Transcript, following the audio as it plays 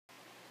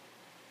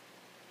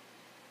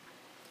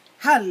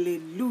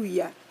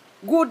Hallelujah.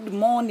 Good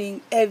morning,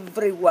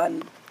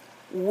 everyone.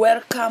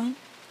 Welcome,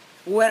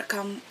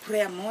 welcome,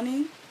 prayer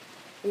morning.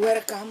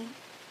 Welcome,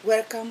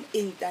 welcome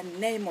in the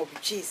name of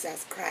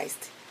Jesus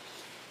Christ.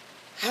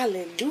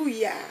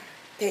 Hallelujah.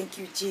 Thank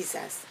you,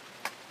 Jesus.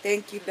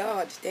 Thank you,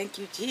 Lord. Thank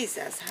you,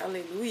 Jesus.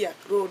 Hallelujah.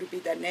 Glory be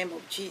the name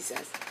of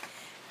Jesus.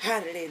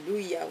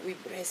 Hallelujah. We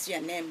bless your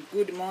name.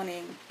 Good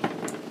morning.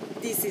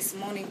 This is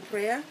morning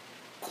prayer,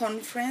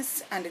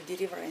 conference, and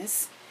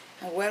deliverance.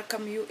 I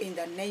welcome you in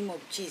the name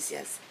of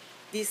Jesus.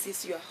 This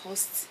is your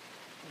host,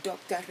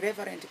 Dr.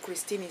 Reverend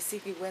Christine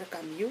Isigi.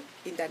 Welcome you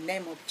in the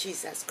name of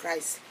Jesus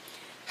Christ.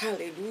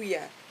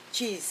 Hallelujah.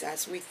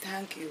 Jesus, we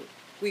thank you.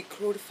 We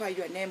glorify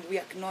your name. We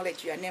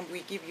acknowledge your name.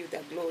 We give you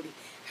the glory.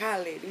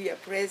 Hallelujah.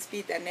 Praise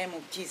be the name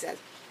of Jesus.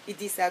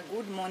 It is a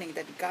good morning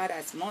that God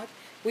has made.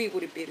 We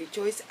will be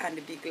rejoiced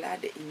and be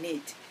glad in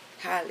it.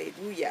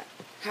 Hallelujah.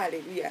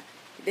 Hallelujah.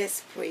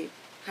 Let's pray.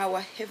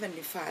 Our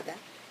Heavenly Father,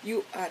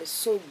 you are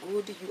so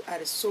good. You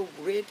are so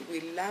great.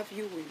 We love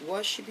you. We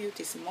worship you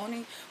this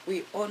morning.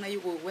 We honor you.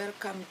 We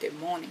welcome the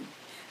morning.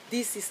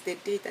 This is the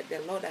day that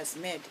the Lord has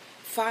made.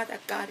 Father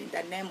God, in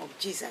the name of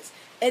Jesus,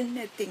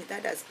 anything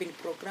that has been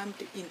programmed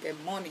in the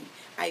morning,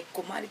 I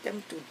command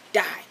them to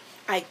die.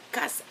 I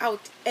cast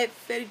out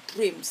every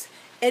dreams,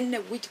 any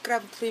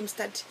witchcraft dreams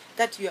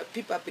that your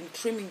people have been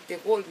dreaming the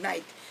whole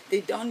night. They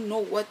don't know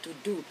what to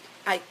do.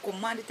 I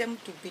command them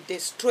to be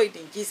destroyed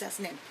in Jesus'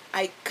 name.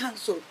 I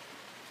cancel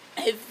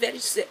every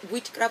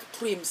witchcraft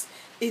dreams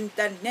in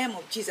the name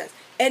of Jesus.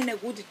 Any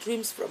good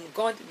dreams from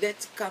God,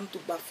 let's come to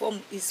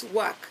perform his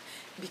work.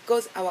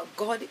 Because our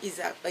God is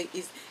a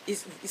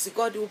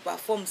God who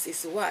performs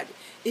his word.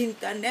 In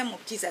the name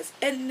of Jesus,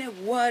 any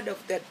word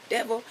of the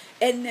devil,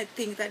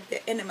 anything that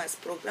the enemy has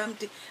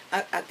programmed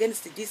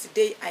against this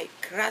day, I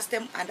crush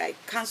them and I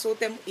cancel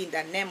them in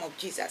the name of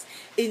Jesus.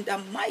 In the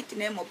mighty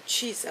name of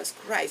Jesus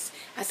Christ,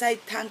 as I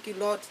thank you,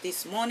 Lord,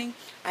 this morning,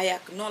 I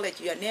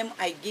acknowledge your name.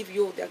 I give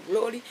you the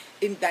glory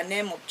in the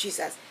name of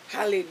Jesus.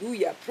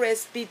 Hallelujah.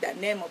 Praise be the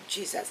name of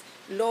Jesus.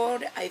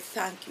 Lord, I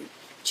thank you.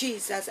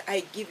 Jesus, I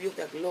give you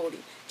the glory.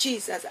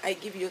 Jesus, I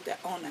give you the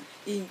honor.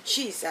 In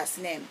Jesus'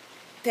 name,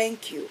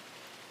 thank you.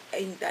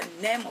 In the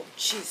name of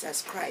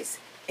Jesus Christ,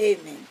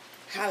 amen.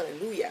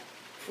 Hallelujah.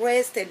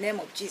 Praise the name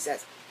of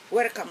Jesus.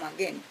 Welcome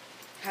again.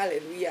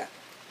 Hallelujah.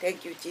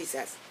 Thank you,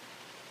 Jesus.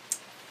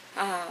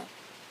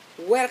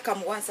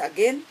 Welcome once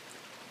again.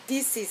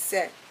 This is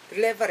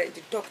Reverend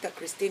Dr.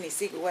 Christine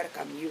Isigi.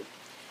 Welcome you.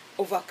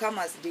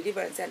 Overcomers,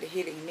 Deliverance, and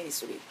Healing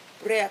Ministry.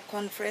 Prayer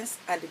Conference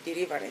and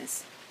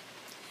Deliverance.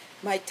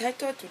 My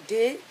title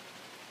today,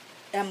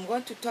 I'm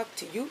going to talk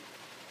to you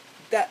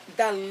that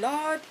the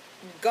Lord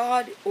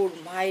God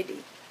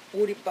Almighty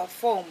will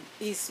perform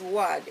his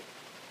word.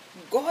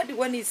 God,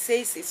 when he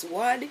says his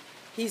word,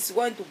 he's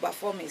going to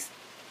perform it.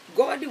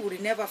 God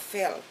will never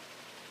fail.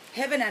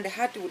 Heaven and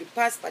earth will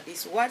pass, but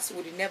his words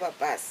will never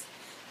pass.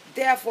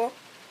 Therefore,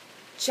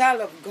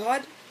 child of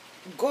God,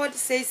 God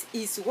says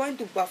he's going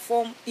to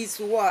perform his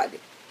word.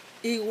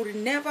 He will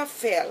never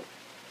fail.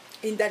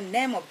 In the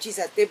name of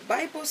Jesus, the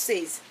Bible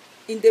says,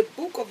 in the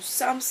book of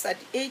Psalms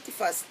 38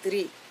 verse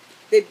 3,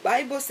 the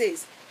Bible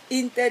says,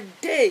 in the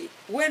day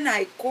when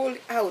I call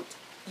out,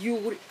 you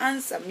will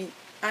answer me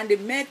and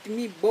make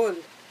me bold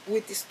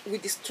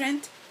with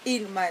strength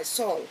in my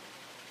soul.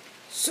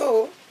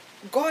 So,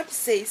 God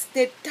says,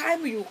 the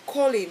time you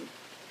call him,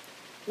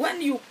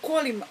 when you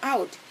call him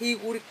out, he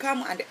will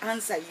come and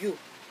answer you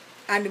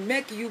and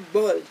make you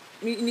bold,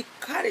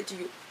 encourage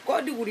you.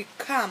 God will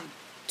come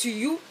to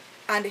you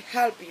and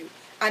help you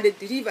and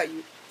deliver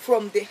you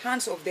from the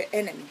hands of the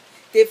enemy.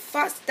 The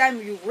first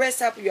time you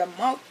raise up your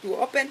mouth to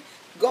open,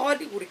 God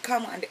will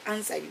come and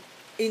answer you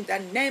in the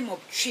name of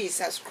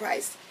Jesus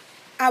Christ.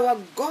 Our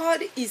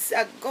God is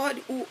a God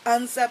who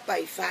answers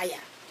by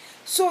fire.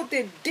 So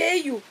the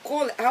day you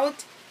call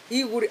out,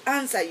 he will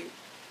answer you.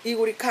 He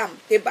will come.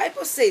 The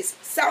Bible says,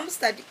 Psalms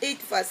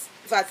 38 verse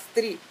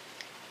 3,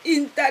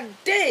 in the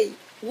day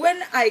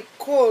when I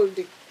called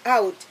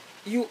out,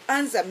 you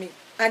answer me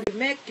and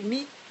make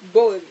me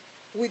bold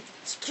with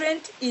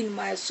strength in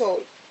my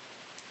soul.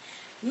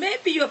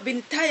 Maybe you've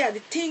been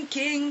tired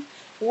thinking,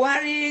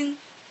 worrying,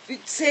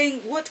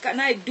 saying, what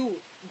can I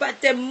do? But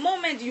the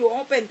moment you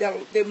open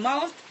the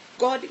mouth,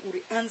 God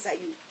will answer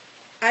you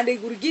and he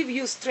will give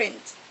you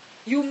strength.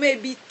 You may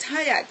be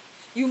tired.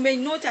 You may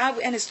not have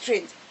any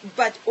strength,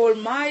 but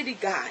Almighty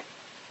God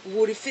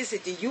will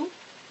visit you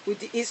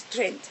with his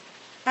strength.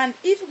 And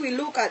if we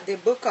look at the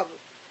book of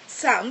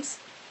Psalms,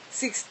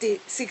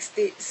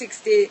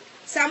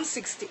 Psalm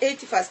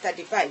 68 verse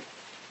 35,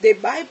 the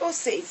Bible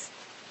says,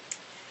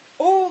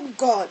 "O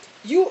God,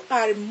 you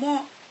are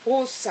more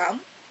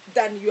wholesome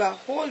than your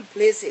whole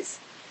places.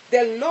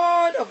 The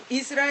Lord of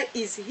Israel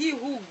is he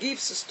who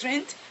gives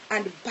strength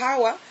and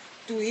power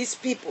to his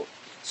people."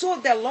 So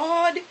the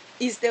Lord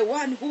is the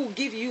one who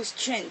gives you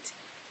strength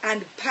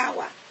and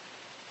power.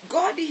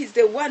 God is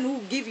the one who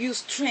gives you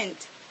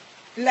strength.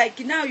 Like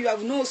now you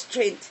have no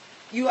strength.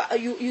 You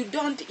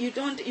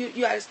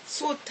are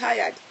so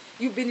tired.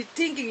 You've been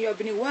thinking, you have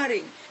been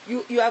worrying.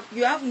 You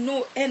have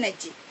no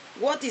energy.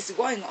 What is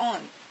going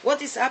on?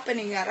 What is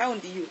happening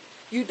around you?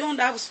 You don't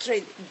have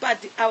strength.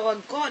 But our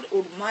God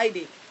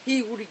Almighty,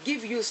 He will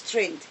give you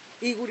strength.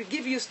 He will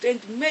give you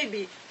strength.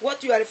 Maybe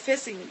what you are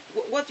facing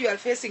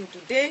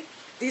today,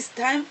 this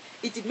time,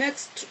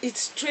 it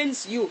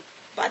strengthens you.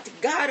 But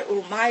God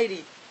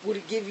Almighty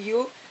will give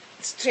you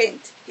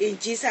strength in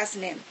Jesus'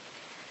 name.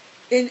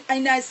 In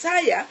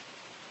Isaiah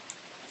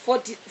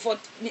 40,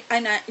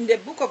 in the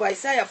book of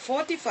Isaiah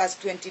 40 verse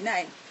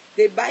 29,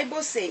 the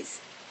Bible says,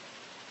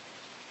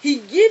 He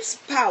gives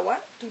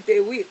power to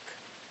the weak,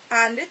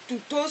 and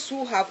to those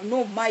who have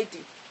no might,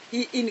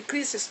 He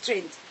increases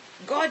strength.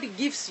 God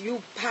gives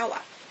you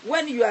power.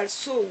 When you are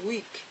so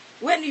weak,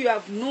 when you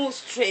have no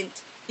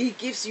strength, He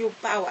gives you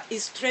power. He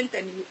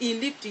strengthens you. He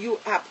lifts you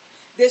up.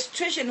 The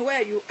situation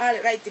where you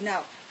are right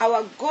now,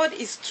 our God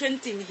is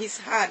strengthening His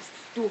hands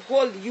to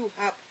hold you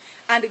up.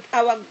 And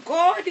our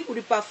God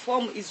will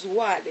perform His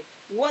word.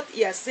 What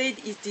He has said,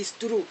 it is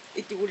true.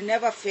 It will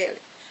never fail.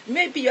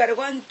 Maybe you are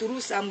going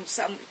through some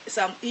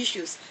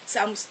issues,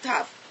 some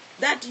stuff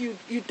that you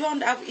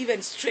don't have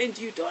even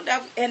strength, you don't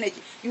have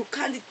energy, you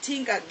can't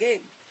think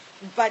again.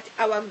 But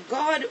our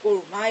God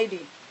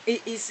Almighty,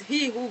 it is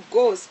He who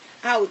goes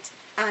out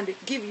and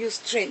give you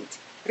strength.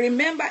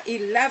 Remember, He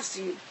loves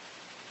you.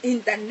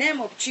 In the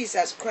name of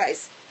Jesus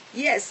Christ.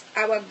 Yes,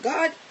 our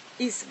God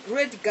is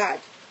great God.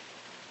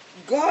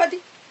 God,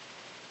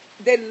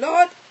 the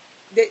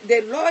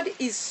Lord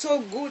is so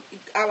good.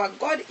 Our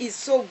God is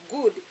so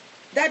good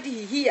that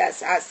He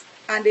hears us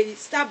and He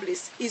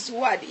establishes His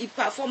word. He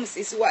performs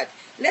His word.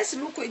 Let's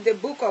look in the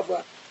book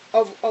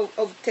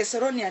of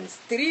Thessalonians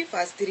 3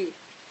 verse 3.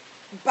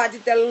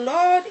 But the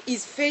Lord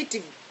is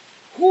faithful,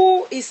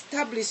 who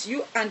establishes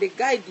you and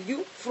guide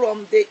you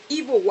from the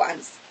evil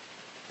ones.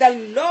 The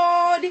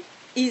Lord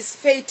is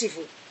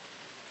faithful,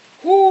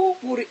 who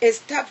will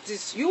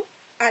establish you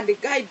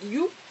and guide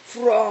you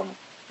from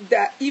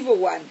the evil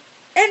one.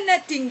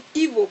 Anything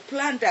evil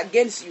planned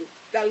against you,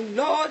 the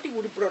Lord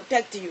will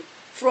protect you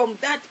from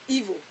that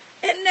evil.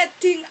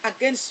 Anything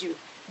against you,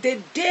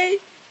 the day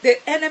the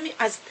enemy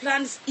has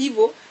planned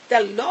evil, the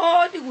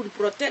Lord will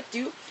protect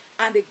you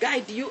and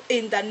guide you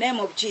in the name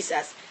of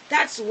Jesus.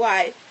 That's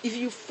why if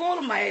you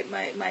follow my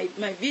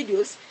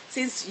videos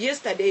since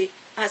yesterday,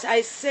 as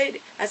I said,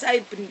 as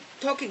I've been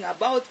talking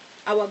about,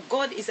 our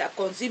God is a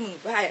consuming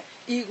fire.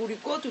 He will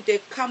go to the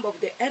camp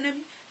of the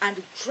enemy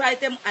and try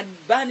them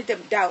and burn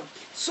them down.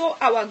 So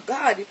our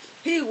God,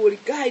 He will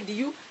guide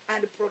you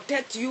and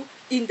protect you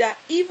in the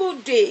evil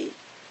day.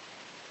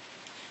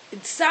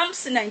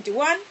 Psalms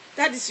 91,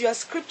 that is your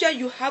scripture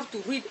you have to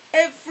read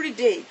every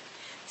day.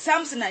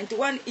 Psalms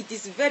 91, it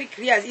is very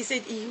clear. He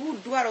said, He who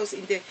dwells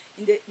in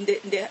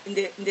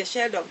the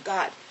shelter of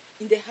God,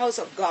 in the house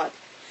of God.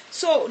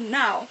 So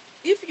now,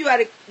 if you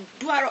are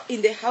dwell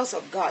in the house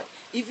of God,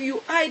 if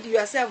you hide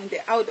yourself in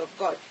the house of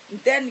God,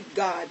 then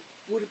God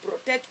will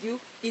protect you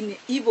in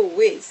evil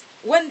ways.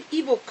 When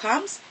evil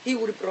comes, He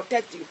will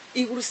protect you.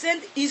 He will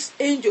send His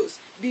angels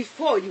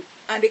before you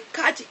and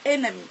catch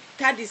enemy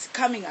that is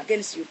coming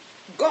against you.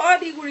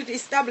 God, He will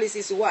establish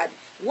His word.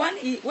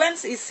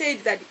 Once He said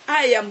that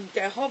I am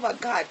Jehovah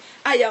God,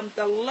 I am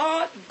the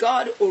Lord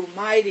God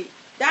Almighty,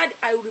 that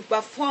I will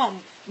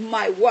perform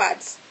my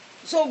words.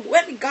 So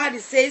when God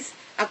says,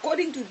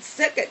 according to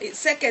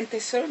 2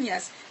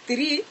 Thessalonians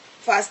 3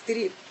 verse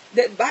 3,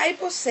 the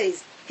Bible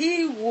says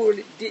He will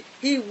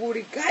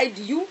guide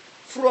you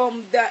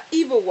from the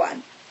evil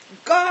one.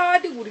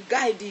 God will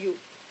guide you.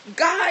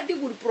 God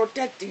will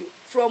protect you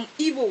from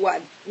evil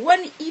one.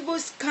 When evil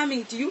is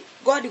coming to you,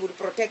 God will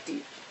protect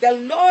you. The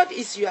Lord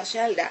is your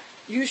shelter.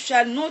 You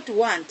shall not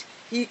want.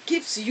 He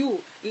keeps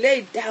you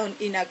laid down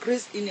in a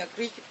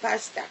green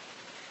pasture.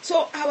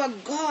 So our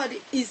God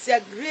is a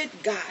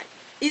great God.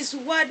 His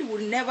word will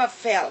never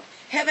fail.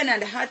 Heaven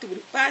and earth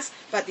will pass,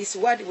 but His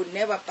word will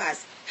never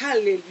pass.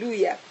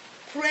 Hallelujah.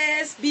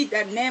 Praise be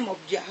the name of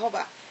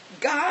Jehovah.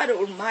 God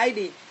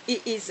Almighty,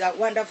 He is a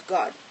wonderful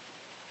God.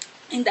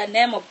 In the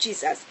name of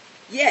Jesus.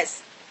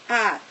 Yes.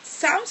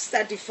 Psalms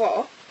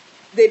 34,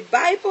 the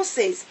Bible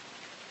says,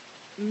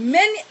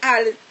 many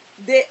are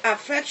the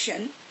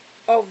affliction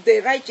of the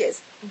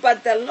righteous,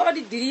 but the Lord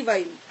deliver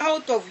him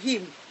out of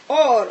him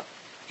all.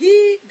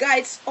 He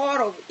guides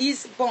all of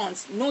his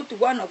bonds, not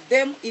one of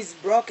them is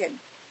broken.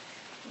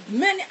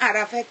 Many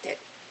are affected,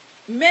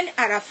 many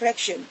are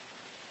affliction,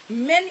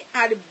 many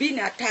are being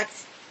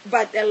attacked,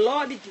 but the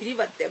Lord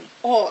delivered them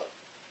all.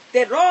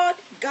 The Lord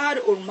God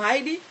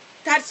Almighty,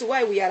 that's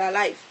why we are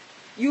alive.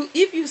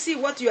 If you see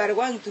what you are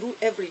going through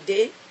every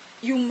day,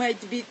 you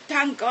might be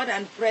thank God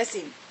and praise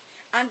Him.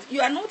 And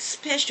you are not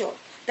special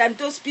than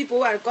those people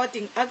who are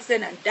getting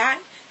accident and die.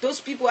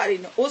 Those people are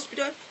in the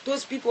hospital.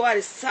 Those people are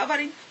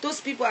suffering. Those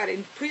people are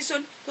in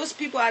prison. Those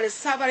people are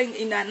suffering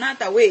in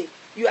another way.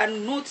 You are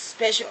not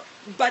special.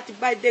 But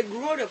by the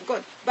glory of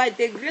God, by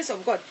the grace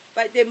of God,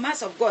 by the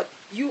mercy of God,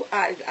 you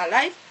are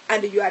alive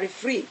and you are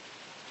free.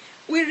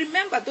 We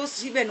remember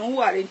those even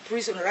who are in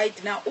prison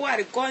right now, who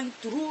are going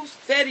through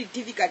very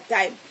difficult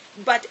time.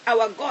 But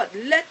our God,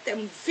 let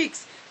them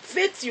fix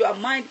your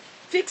mind,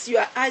 fix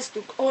your eyes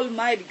to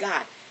Almighty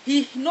God.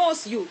 He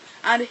knows you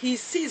and he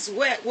sees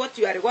what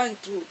you are going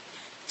through.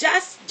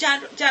 Just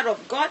child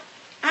of God,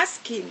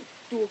 ask him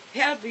to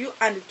help you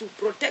and to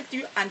protect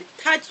you and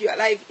touch your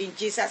life in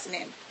Jesus'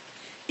 name.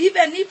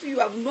 Even if you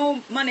have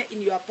no money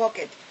in your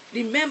pocket,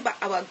 remember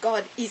our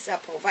God is a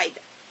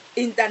provider.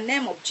 In the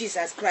name of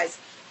Jesus Christ,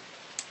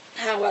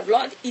 our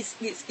Lord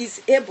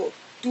is able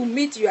to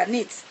meet your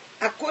needs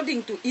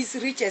according to his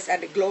riches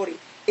and glory.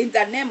 In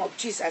the name of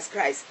Jesus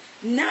Christ.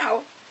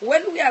 Now,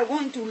 when we are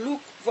going to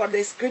look for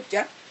the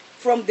scripture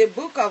from the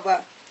book of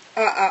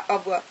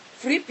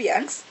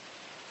Philippians,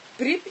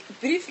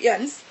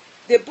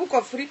 the book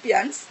of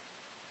Philippians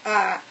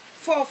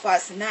 4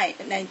 verse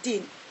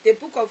 19, the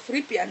book of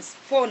Philippians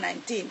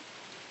 4:19,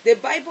 the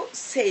Bible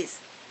says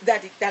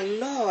that the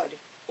Lord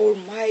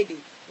Almighty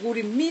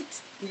will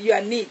meet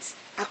your needs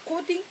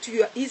according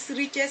to his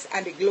riches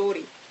and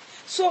glory.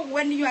 So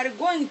when you are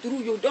going through,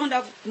 you don't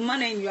have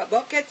money in your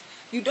pocket,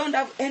 you don't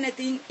have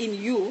anything in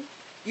you,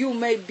 you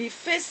may be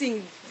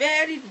facing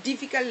very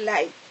difficult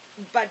life,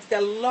 but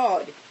the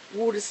Lord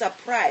will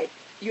supply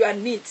your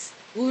needs,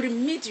 will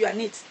meet your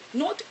needs.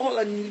 Not all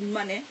in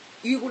money,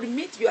 you will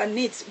meet your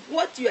needs,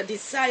 what your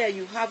desire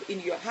you have in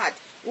your heart,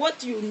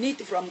 what you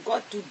need from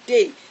God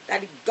today,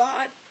 that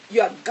God,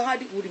 your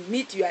God will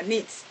meet your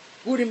needs.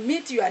 Will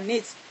meet your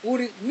needs,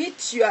 will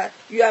meet your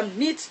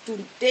needs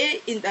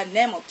today in the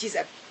name of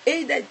Jesus.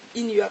 Either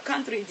in your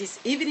country it is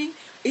evening,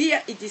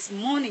 here it is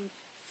morning,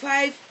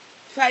 5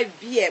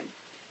 p.m.,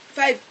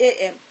 5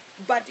 a.m.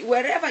 But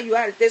wherever you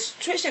are, the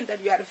situation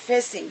that you are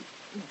facing,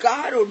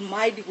 God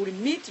Almighty will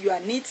meet your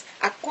needs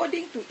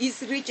according to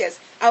his riches.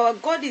 Our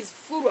God is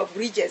full of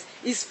riches,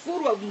 is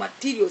full of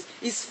materials,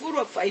 is full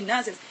of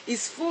finances,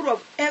 is full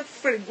of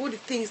every good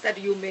things that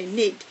you may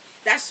need.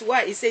 That's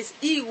why it says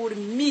he will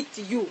meet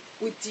you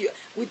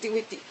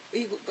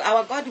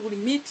our God will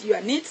meet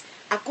your needs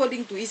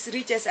according to his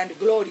riches and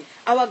glory.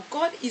 Our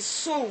God is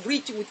so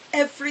rich with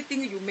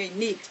everything you may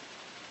need.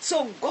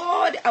 So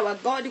God, our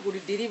God will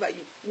deliver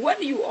you.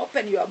 When you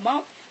open your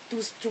mouth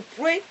to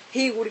pray,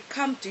 he will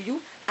come to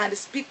you and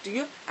speak to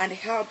you and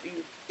help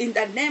you. In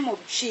the name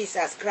of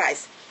Jesus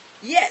Christ.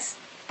 Yes,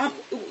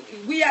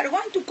 we are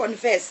going to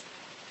confess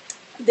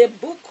the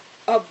book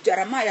of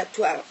Jeremiah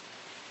 12.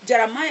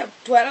 Jeremiah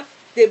 12,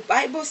 the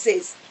Bible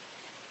says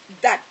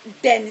that,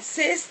 then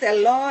says the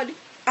Lord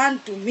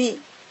unto me,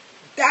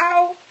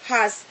 thou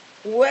hast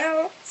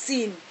well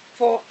seen,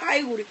 for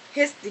I will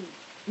hasten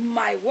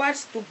my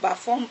words to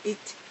perform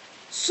it.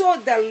 So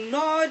the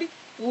Lord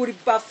will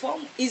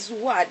perform his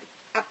word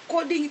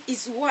according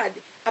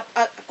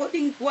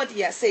to what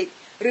he has said.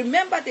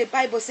 Remember, the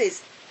Bible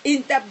says,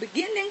 in the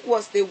beginning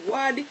was the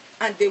word,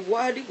 and the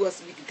word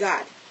was with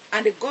God,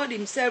 and God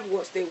himself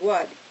was the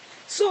word.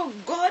 So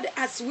God,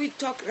 as we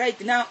talk right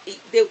now,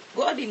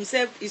 God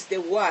himself is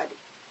the word.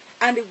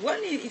 And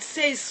when it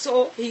says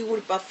so, he will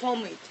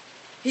perform it.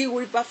 He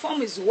will perform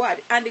his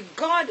word. And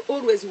God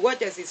always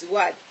watches his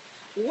word.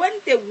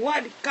 When the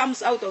word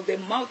comes out of the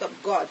mouth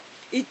of God,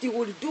 it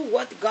will do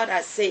what God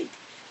has said.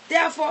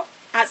 Therefore,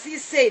 as he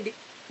said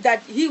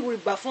that he will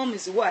perform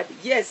his word,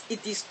 yes,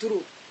 it is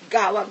true.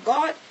 Our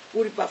God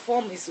will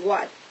perform his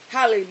word.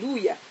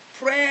 Hallelujah.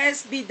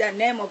 Praise be the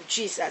name of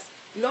Jesus.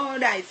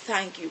 Lord, I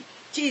thank you.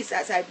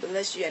 Jesus, I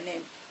bless your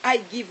name. I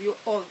give you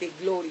all the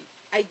glory.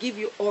 I give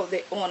you all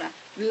the honor.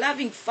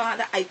 Loving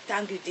Father, I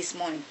thank you this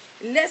morning.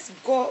 Let's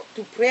go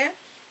to prayer.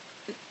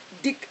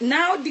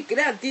 Now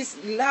declare this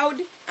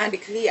loud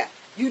and clear.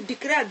 You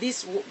declare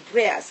these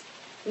prayers.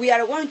 We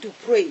are going to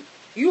pray.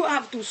 You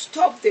have to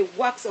stop the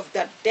works of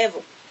the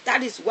devil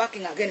that is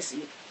working against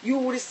you. You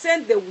will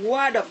send the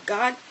word of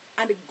God,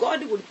 and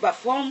God will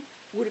perform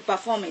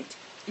it.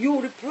 You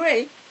will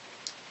pray,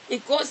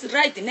 because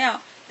right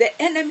now the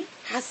enemy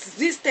has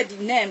listed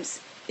names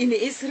in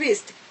his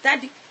list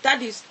that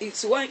is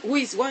who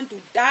is going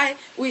to die,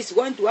 who is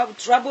going to have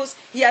troubles.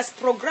 He has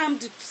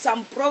programmed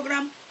some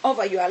program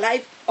over your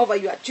life, over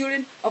your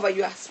children, over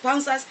your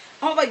spouses,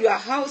 over your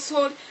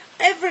household,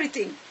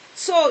 everything.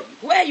 So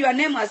where your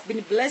name has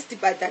been blessed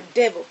by the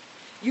devil,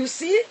 you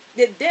see,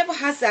 the devil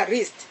has a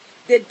list.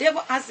 The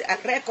devil has a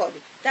record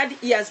that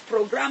he has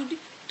programmed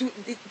to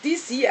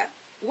this year.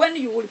 When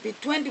you will be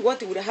 20,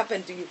 what will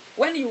happen to you?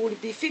 When you will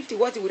be 50,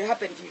 what will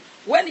happen to you?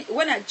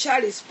 When a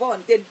child is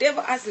born, the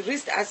devil has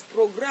list as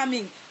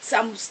programming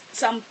some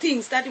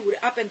things that will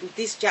happen to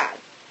this child.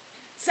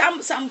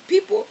 Some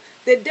people,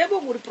 the devil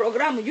will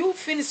program you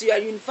finish your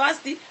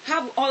university,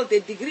 have all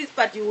the degrees,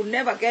 but you will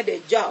never get a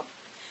job.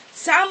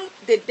 Some,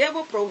 the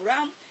devil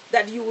program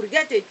that you will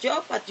get a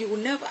job, but you will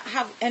never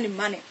have any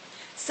money.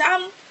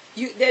 Some,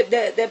 he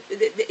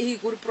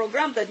will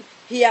program that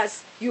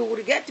you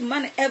will get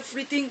money,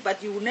 everything,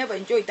 but you will never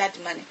enjoy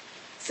that money.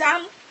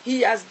 Some,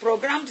 he has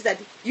programmed that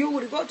you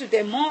will go to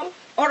the mall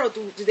or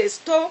to the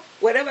store,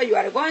 wherever you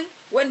are going.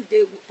 When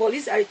the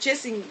police are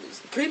chasing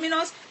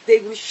criminals, they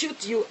will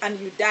shoot you and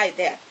you die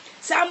there.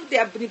 Some, they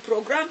have been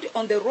programmed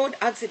on the road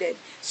accident.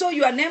 So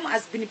your name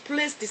has been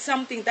placed to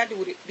something that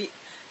will be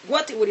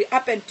what will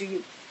happen to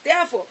you.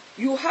 Therefore,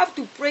 you have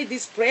to pray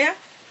this prayer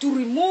to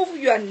remove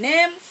your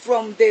name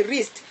from the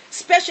list,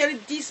 especially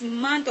this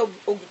month of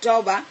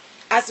October,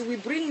 as we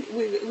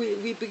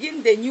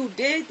begin the new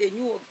day, the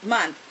new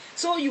month.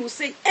 So you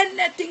say,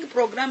 anything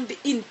programmed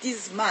in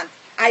this month,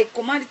 I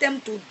command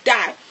them to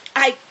die.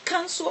 I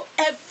cancel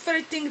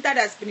everything that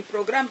has been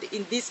programmed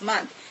in this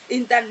month.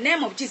 In the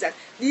name of Jesus,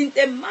 in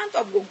the month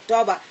of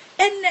October,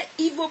 any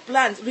evil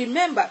plans,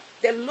 remember,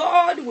 the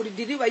Lord will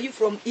deliver you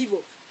from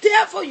evil.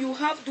 Therefore, you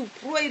have to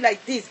pray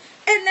like this.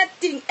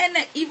 Anything,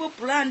 any evil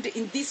planned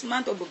in this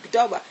month of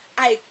October,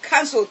 I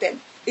cancel them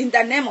in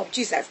the name of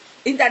Jesus.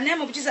 In the name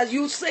of Jesus,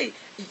 you say,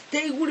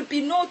 there will be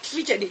no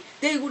tragedy,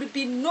 there will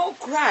be no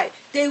cry,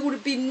 there will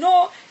be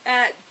no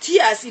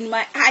tears in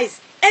my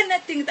eyes.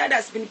 Anything that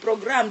has been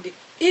programmed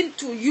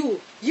into you,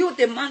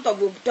 the month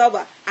of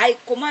October, I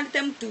command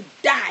them to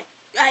die.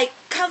 I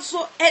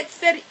cancel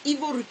every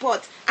evil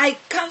report. I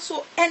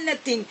cancel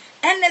anything,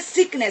 any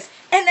sickness,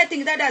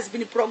 anything that has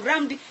been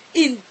programmed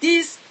in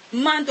this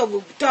month of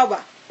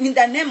October, in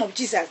the name of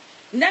Jesus.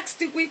 Next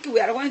week,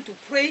 we are going to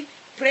pray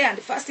and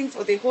fasting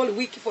for the whole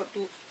week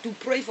to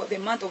pray for the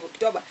month of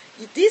October.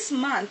 This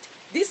month,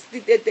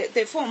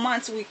 the 4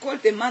 months we call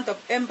the month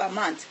of Ember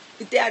month.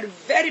 They are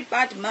very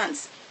bad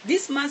months.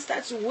 This month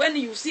starts when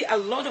you see a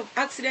lot of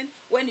accident,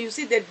 when you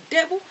see the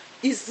devil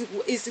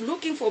is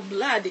looking for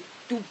blood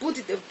to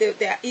put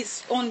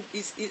on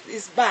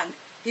his bank.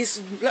 He's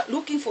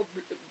looking for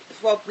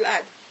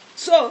blood.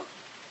 So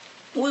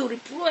we will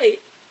pray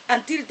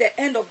until the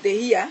end of the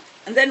year,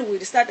 and then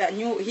we'll start a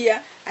new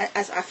year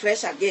as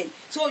afresh again.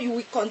 So you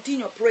will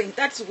continue praying.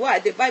 That's why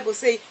the Bible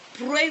says,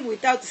 pray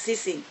without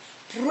ceasing.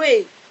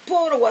 Pray.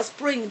 Paul was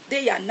praying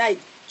day and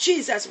night.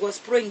 Jesus was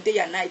praying day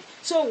and night.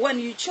 So when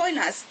you join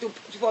us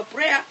for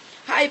prayer,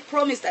 I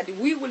promise that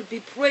we will be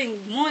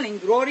praying morning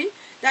glory.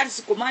 That is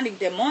commanding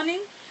the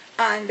morning.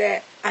 And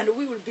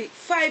we will be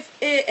 5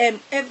 a.m.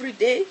 every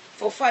day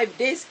for 5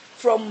 days,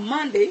 from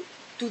Monday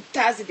to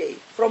Thursday,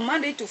 from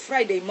Monday to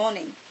Friday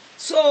morning.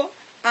 So,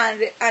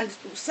 and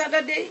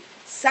Saturday,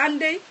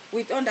 Sunday,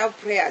 we don't have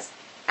prayers.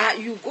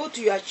 You go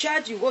to your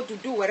church, you go to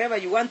do whatever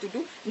you want to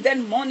do.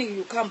 Then morning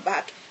you come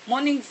back.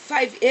 Morning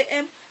 5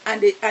 a.m.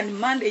 and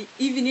Monday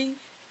evening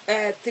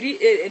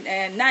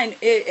 9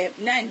 a.m.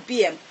 9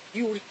 p.m.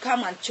 you will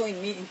come and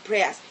join me in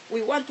prayers.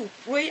 We want to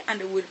pray,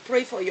 and we'll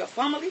pray for your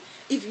family.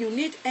 If you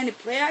need any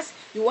prayers,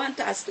 you want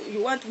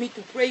me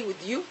to pray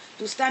with you,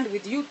 to stand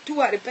with you.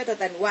 2 are better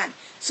than 1.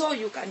 So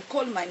you can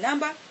call my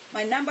number.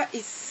 My number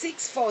is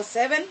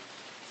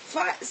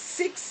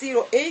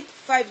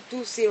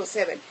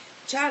 647-608-5207.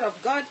 Child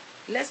of God,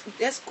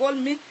 let's call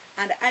me,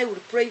 and I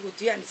will pray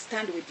with you and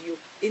stand with you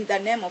in the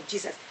name of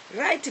Jesus.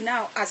 Right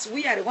now, as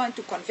we are going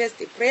to confess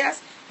the prayers,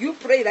 you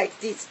pray like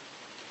this.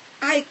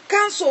 I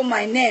cancel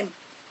my name,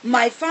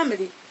 my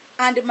family,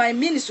 and my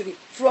ministry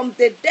from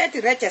the death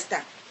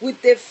register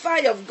with the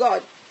fire of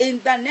God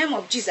in the name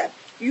of Jesus.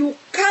 You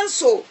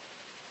cancel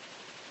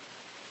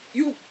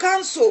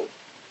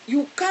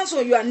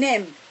your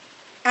name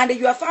and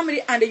your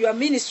family and your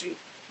ministry.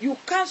 You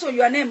cancel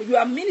your name.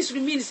 Your ministry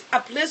means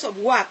a place of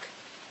work.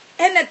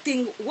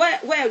 Anything where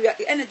you are,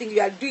 anything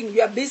you are doing,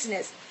 your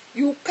business.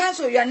 You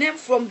cancel your name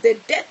from the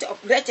death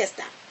of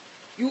register.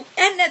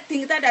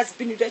 Anything that has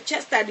been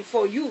registered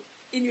for you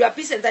in your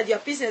business, that your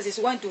business is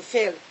going to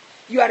fail,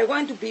 you are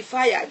going to be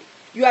fired,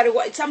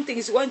 something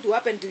is going to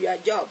happen to your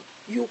job,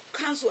 you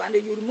cancel and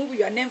you remove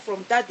your name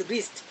from that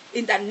list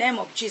in the name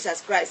of Jesus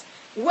Christ.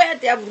 Where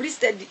they have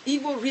listed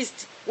evil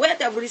list, where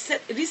they have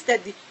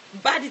listed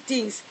bad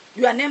things,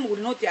 your name will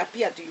not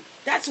appear to you.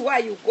 That's why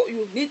you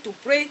need to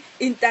pray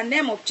in the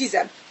name of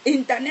Jesus.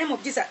 In the name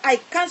of Jesus, I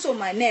cancel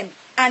my name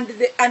and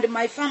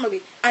my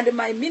family and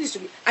my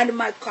ministry and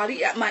my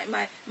career,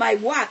 my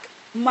work,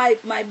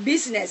 my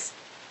business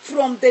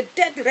from the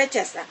death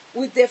register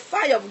with the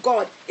fire of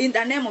God in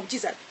the name of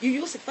Jesus. You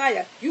use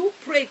fire. You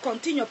pray.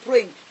 Continue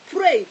praying.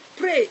 Pray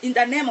in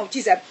the name of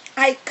Jesus.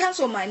 I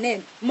cancel my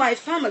name, my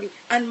family,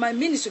 and my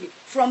ministry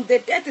from the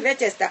death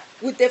register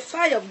with the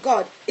fire of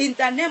God in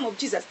the name of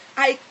Jesus.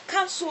 I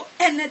cancel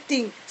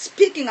anything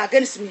speaking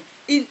against me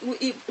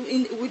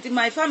with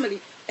my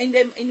family,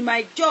 in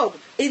my job,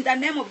 in the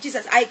name of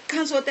Jesus. I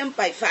cancel them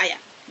by fire.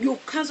 You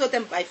cancel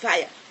them by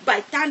fire,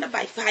 by thunder,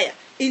 by fire,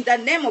 in the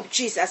name of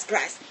Jesus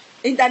Christ.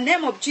 In the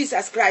name of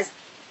Jesus Christ,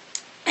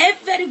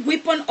 every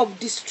weapon of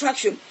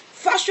destruction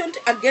fashioned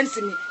against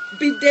me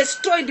be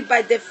destroyed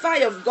by the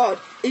fire of God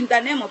in the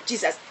name of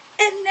Jesus.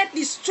 Any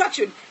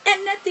destruction,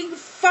 anything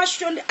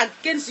fashioned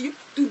against you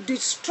to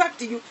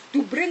distract you,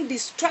 to bring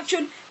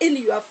destruction in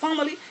your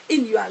family,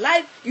 in your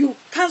life, you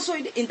cancel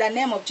it in the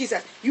name of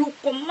Jesus. You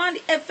command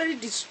every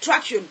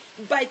distraction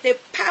by the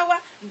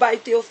power, by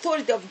the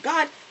authority of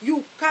God.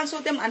 You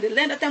cancel them and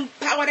render them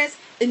powerless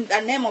in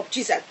the name of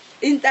Jesus.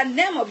 In the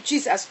name of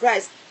Jesus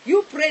Christ,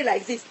 you pray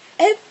like this.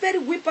 Every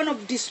weapon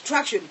of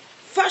destruction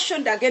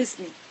fashioned against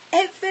me,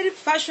 every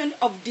fashion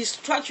of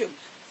destruction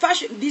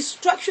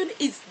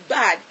is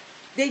bad.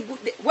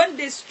 When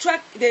they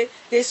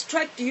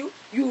strike you,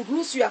 you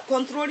lose your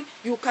control.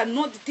 You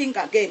cannot think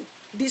again.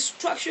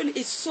 Destruction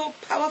is so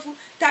powerful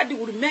that it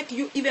will make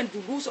you even to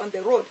lose on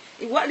the road.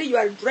 While you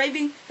are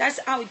driving, that's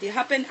how it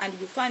happened, and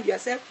you find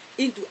yourself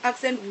into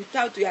accident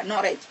without your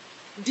knowledge.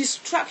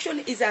 Destruction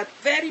is a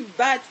very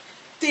bad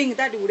thing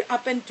that will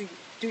happen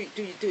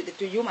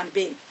to human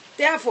being.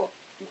 Therefore,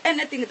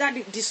 anything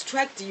that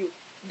distracts you,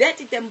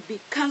 let them be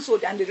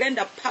cancelled and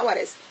rendered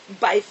powerless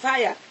by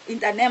fire in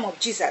the name of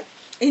Jesus.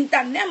 In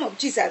the name of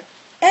Jesus,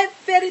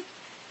 every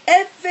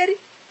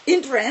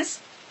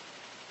hindrance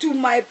to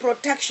my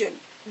protection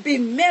be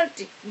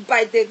melted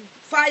by the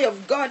fire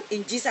of God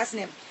in Jesus'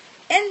 name.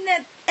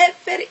 And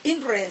every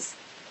hindrance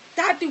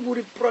that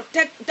will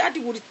protect, that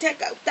will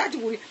take out, that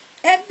will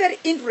every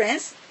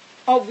hindrance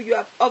of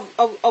your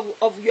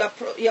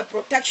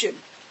protection,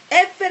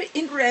 every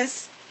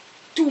hindrance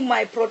to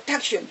my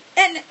protection.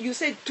 And you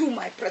say to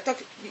my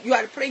protection, you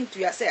are praying to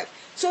yourself,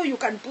 so you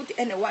can put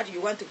any word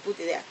you want to put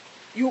there.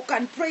 You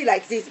can pray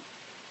like this: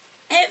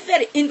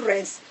 every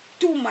hindrance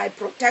to my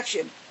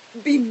protection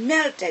be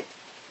melted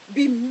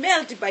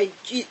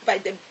by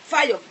the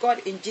fire of God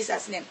in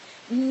Jesus' name.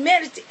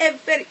 Melt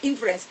every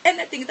hindrance,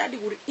 anything that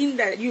will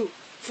hinder you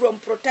from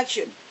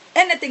protection,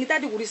 anything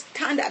that will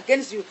stand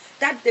against you,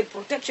 that the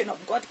protection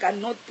of God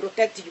cannot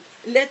protect you.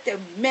 Let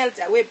them melt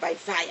away by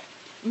fire.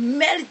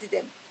 Melt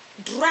them,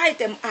 dry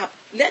them up,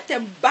 let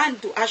them burn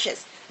to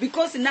ashes.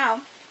 Because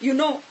now, you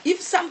know, if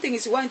something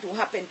is going to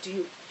happen to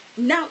you,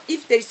 now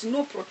if there is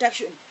no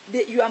protection,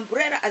 your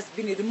umbrella has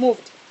been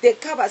removed, the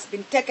cover has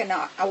been taken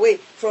away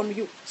from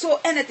you,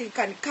 so anything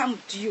can come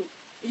to you.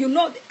 You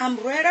know, the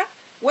umbrella,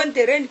 when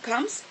the rain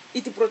comes,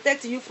 it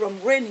protects you from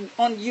raining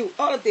on you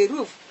or the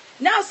roof.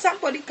 Now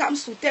somebody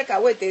comes to take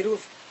away the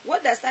roof.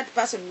 What does that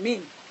person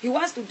mean? He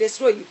wants to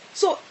destroy you.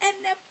 So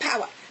any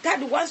power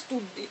that wants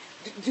to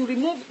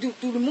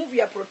remove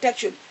your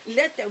protection,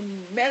 let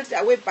them melt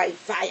away by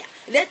fire.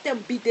 Let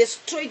them be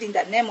destroyed in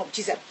the name of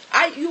Jesus.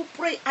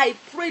 I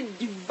pray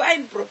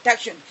divine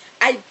protection.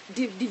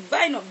 The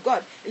divine of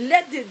God,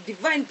 let the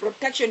divine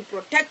protection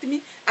protect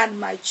me and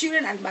my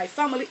children and my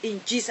family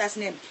in Jesus'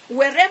 name.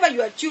 Wherever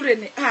your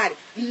children are,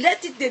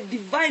 let the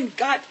divine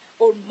God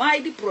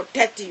Almighty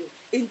protect you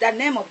in the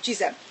name of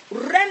Jesus.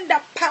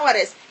 Render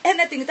powerless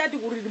anything that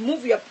will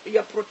remove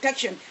your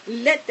protection.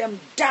 Let them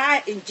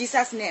die in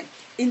Jesus' name.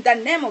 In the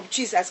name of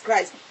Jesus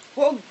Christ.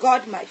 Oh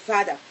God, my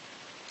Father,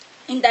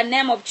 in the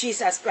name of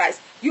Jesus Christ,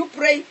 you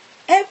pray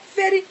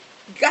every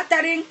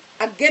gathering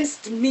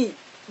against me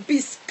be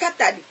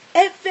scattered.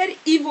 Every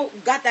evil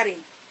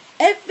gathering.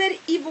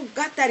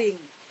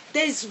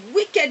 There is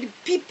wicked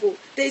people.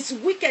 There is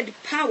wicked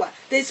power.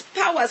 There is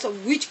powers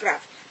of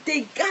witchcraft.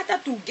 They gather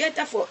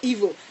together for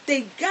evil.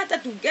 They gather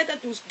together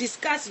to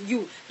discuss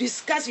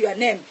your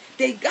name.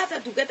 They gather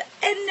together.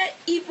 Any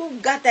evil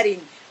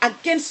gathering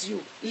against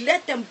you,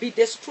 let them be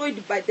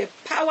destroyed by the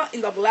power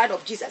in the blood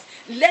of Jesus.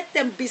 Let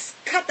them be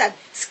scattered.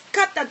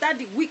 Scatter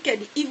that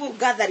wicked evil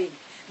gathering.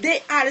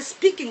 They are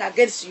speaking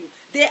against you.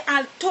 They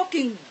are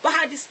talking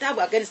bad stuff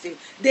against you.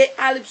 They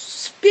are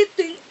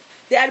spitting.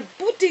 They are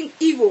putting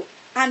evil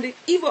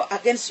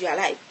against your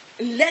life.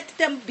 Let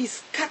them be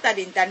scattered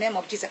in the name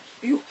of Jesus.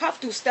 You have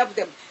to stop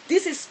them.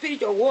 This is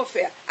spiritual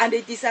warfare, and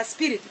it is a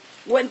spirit.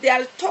 When they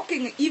are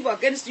talking evil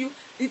against you,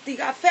 it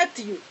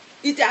affects you.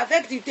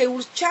 They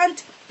will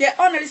chant. They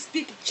only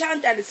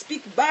chant and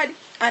speak bad,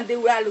 and they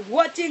are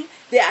watching.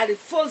 They are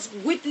false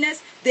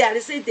witness. They are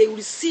saying they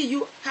will see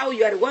you, how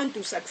you are going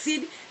to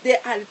succeed. They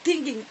are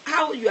thinking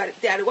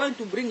they are going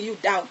to bring you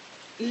down.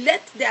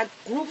 Let their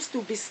groups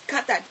to be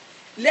scattered.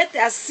 Let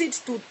their seats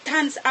to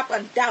turn up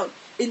and down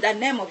in the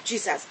name of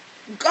Jesus.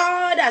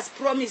 God has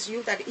promised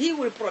you that He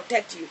will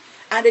protect you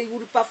and He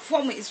will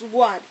perform His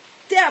word.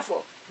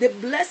 Therefore, the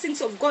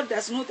blessings of God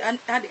does not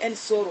add any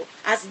sorrow.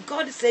 As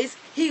God says,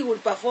 He will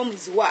perform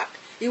His work.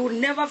 He will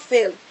never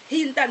fail.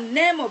 In the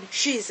name of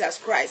Jesus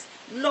Christ.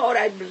 Lord,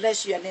 I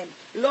bless your name.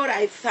 Lord,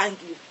 I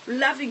thank you.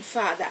 Loving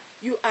Father,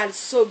 you are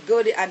so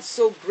good and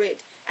so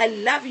great. I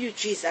love you,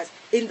 Jesus.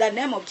 In the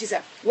name of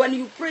Jesus. When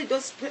you pray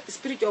those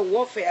spiritual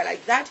warfare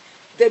like that,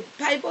 the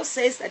Bible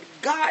says that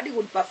God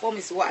will perform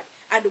His word.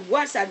 And the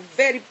words are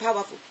very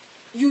powerful.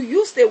 You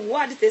use the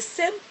word, the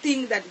same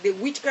thing that the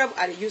witchcraft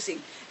are using.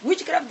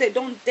 Witchcraft, they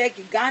don't take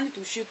a gun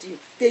to shoot you.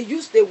 They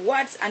use the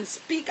words and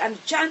speak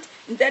and chant,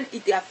 and then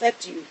it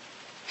affects you.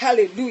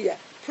 Hallelujah.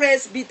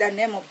 Praise be the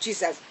name of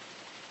Jesus.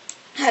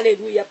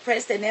 Hallelujah.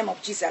 Praise the name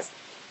of Jesus.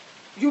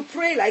 You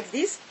pray like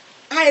this: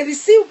 I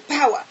receive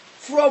power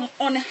from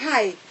on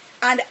high,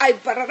 and I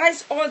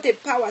paralyze all the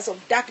powers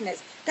of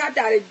darkness that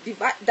are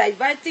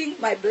diverting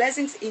my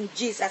blessings in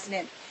Jesus'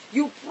 name.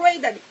 You pray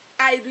that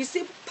I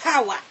receive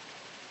power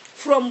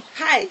from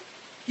high.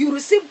 You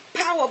receive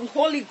power of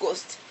Holy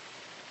Ghost,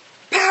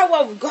 power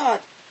of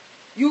God.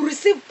 You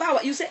receive power.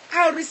 You say,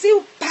 I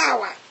receive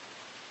power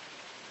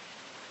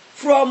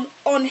from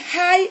on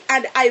high,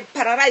 and I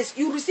paralyze.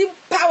 You receive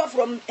power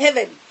from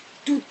heaven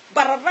to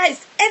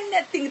paralyze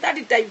anything that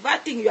is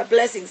diverting your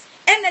blessings,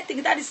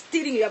 anything that is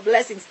stealing your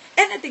blessings,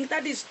 anything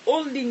that is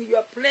holding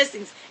your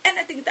blessings,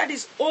 anything that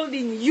is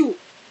holding you.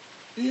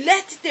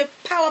 Let the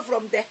power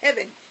from the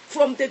heaven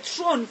from the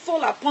throne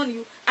fall upon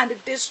you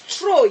and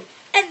destroy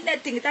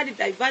anything that is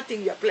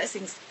diverting your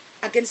blessings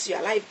against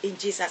your life in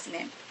Jesus'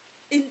 name.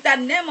 In the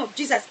name of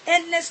Jesus,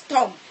 any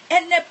storm,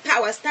 any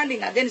power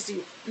standing against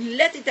you,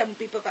 let it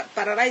be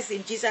paralyzed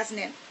in Jesus'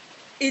 name.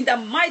 In the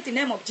mighty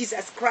name of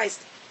Jesus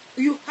Christ,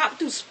 you have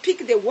to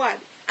speak the word,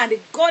 and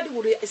God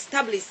will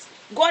establish,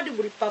 God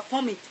will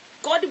perform it.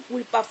 God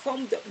will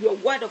perform your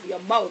word of your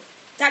mouth.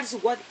 That is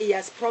what He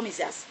has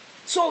promised us.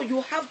 So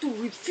you have to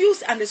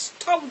refuse and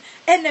stop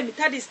enemy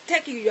that is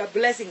taking your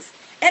blessings,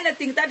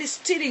 anything that is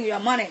stealing your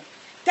money,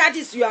 that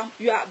is your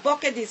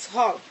bucket is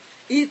full.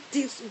 It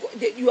is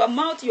your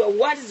mouth, your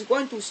word is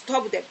going to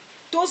stop them.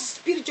 Those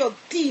spiritual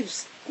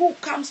thieves who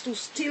comes to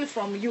steal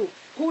from you,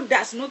 who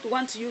does not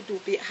want you to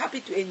be happy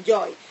to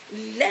enjoy,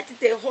 let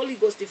the Holy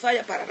Ghost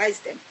fire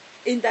paralyze them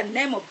in the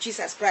name of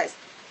Jesus Christ.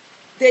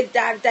 They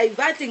are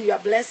diverting your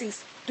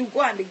blessings to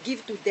go and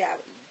give to their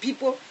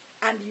people,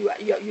 and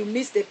you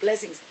miss the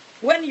blessings.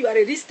 When you are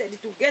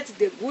listed to get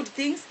the good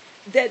things,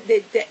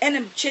 the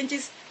enemy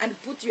changes and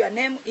put your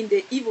name in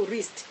the evil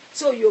list,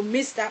 so you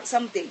missed out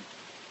something.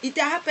 It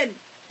happened.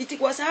 It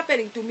was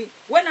happening to me.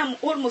 When I'm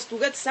almost to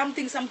get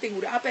something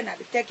would happen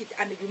and take it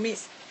and you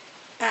miss.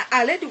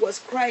 A lady was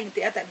crying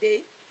the other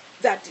day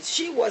that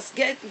she was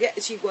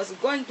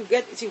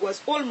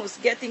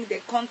almost getting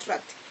the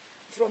contract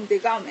from the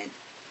government.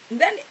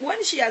 And then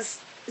when she has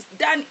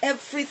done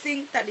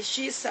everything that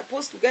she is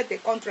supposed to get the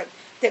contract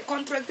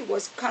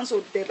was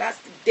cancelled the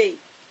last day,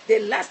 the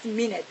last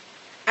minute.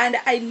 And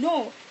I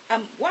know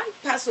one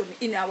person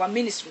in our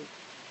ministry.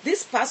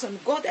 This person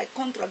got a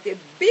contract, a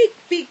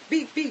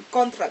big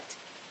contract.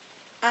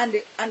 And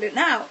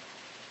now,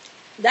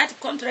 that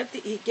contract,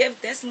 he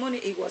gave testimony,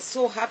 he was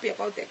so happy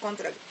about the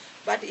contract.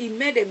 But he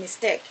made a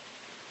mistake.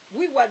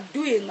 We were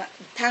doing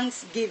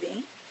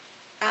Thanksgiving,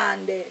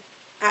 and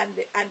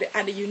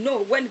you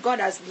know, when God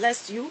has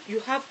blessed you,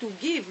 you have to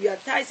give your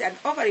tithes and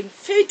offering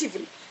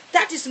faithfully.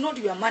 That is not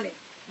your money.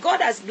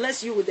 God has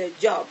blessed you with a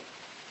job.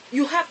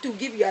 You have to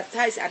give your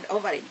tithes and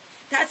offering.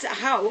 That's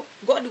how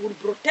God will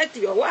protect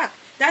your work.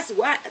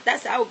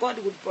 That's how God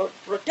will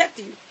protect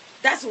you.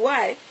 That's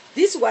why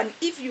this one,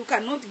 if you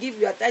cannot give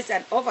your tithes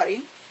and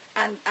offering,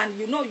 and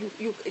you know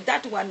you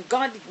that one,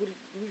 God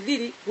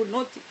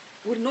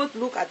will not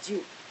look at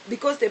you,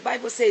 because the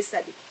Bible says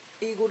that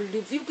He will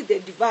rebuke the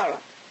devourer.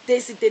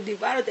 There's the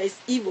devourer, there's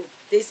evil,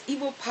 there's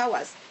evil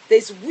powers,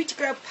 there's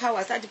witchcraft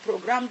powers that are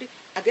programmed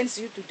against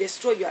you to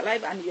destroy your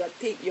life and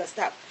your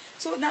stuff.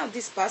 So now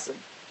this person,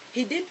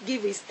 he didn't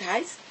give his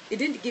tithes, he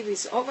didn't give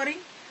his offering,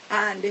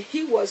 and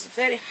he was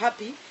very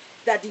happy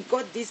that he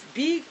got this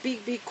big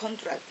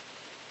contract.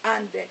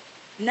 And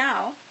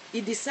now he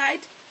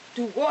decided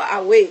to go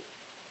away.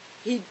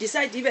 He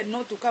decided even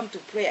not to come to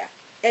prayer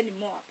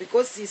anymore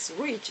because he's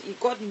rich. He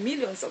got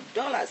millions of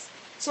dollars.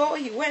 So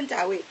he went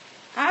away.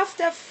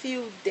 After a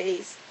few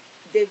days,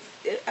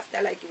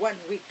 after like 1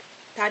 week,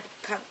 that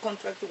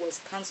contract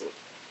was cancelled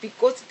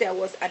because there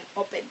was an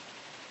open.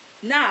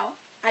 Now,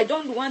 I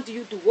don't want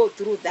you to go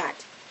through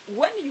that.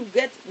 When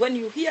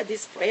you hear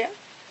this prayer,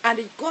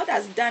 and God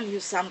has done you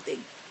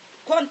something,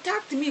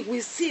 contact me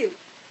with seal.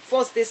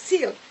 For the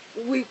seal,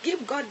 we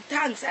give God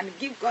thanks and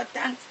give God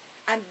thanks,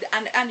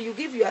 and you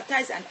give your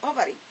tithes and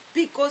offering,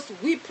 because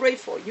we pray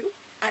for you,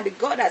 and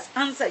God has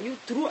answered you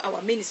through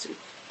our ministry,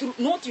 through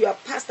not your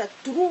pastor,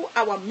 through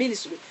our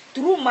ministry,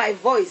 through my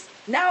voice.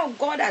 Now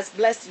God has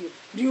blessed you.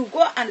 You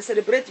go and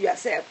celebrate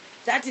yourself.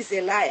 That is a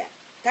liar.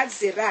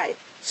 That's a lie.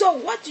 So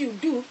what you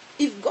do,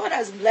 if God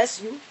has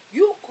blessed you,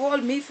 you call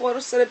me for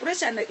a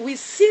celebration. We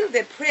seal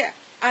the prayer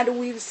and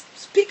we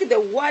speak the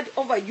word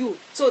over you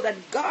so that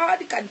God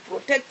can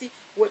protect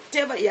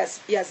whatever He has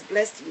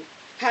blessed you.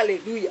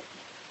 Hallelujah.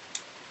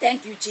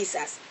 Thank you,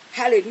 Jesus.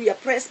 Hallelujah.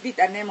 Praise be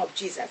the name of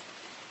Jesus.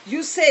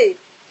 You say,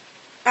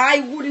 I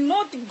will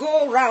not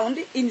go round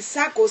in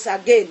circles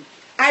again.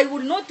 I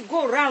will not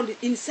go round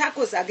in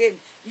circles again.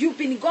 You've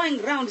been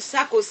going round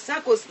circles,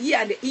 year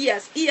and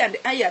years.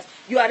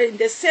 You are in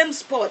the same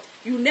spot.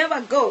 You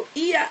never go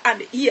year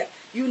and year.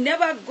 You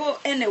never go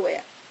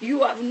anywhere.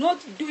 You are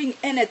not doing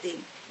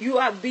anything. You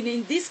have been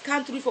in this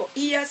country for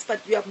years,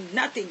 but you have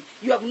nothing.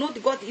 You have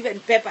not got even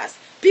papers.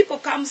 People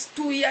comes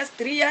 2 years,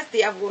 3 years,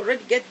 they have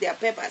already get their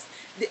papers.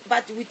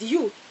 But with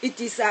you, it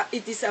is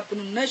a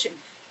pronunciation.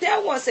 There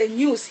was a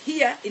news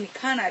here in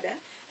Canada.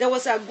 There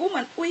was a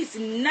woman who is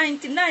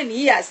 99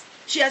 years.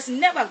 She has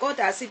never got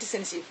her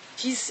citizenship.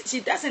 She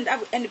doesn't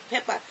have any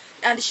paper.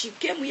 And she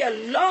came here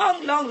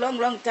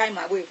long time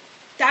away.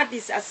 That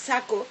is a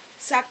SACCO.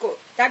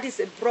 That is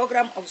a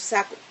program of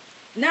SACCO.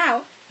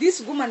 Now,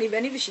 this woman,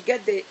 even if she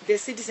gets the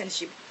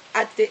citizenship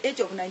at the age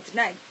of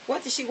 99,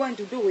 what is she going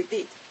to do with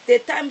it? The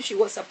time she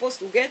was supposed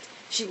to get,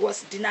 she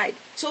was denied.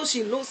 So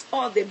she lost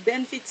all the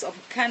benefits of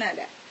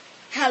Canada.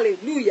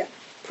 Hallelujah.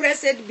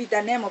 Praised be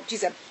the name of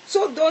Jesus.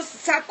 So those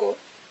SACCO,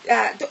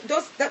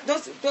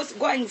 those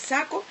going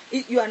SACCO,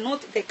 you are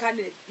not the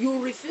candidate. You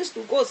refuse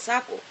to go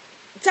SACCO.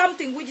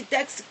 Something which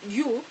takes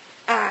you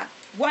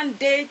 1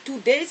 day,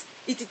 2 days,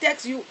 it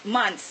takes you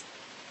months.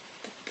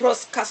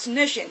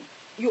 Procrastination.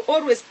 You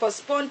always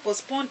postpone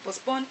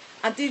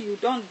until you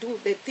don't do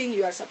the thing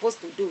you are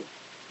supposed to do.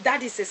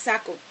 That is a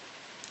circle.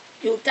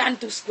 You turn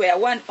to square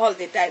one all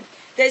the time.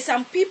 There's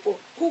some people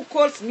who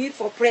calls me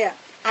for prayer.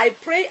 I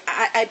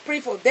pray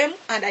for them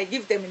and I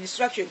give them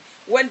instruction.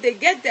 When they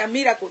get their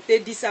miracle, they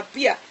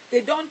disappear.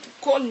 They don't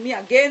call me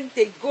again.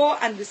 They go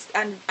and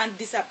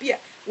disappear.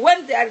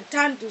 When they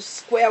return to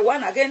square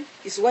one again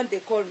is when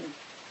they call me.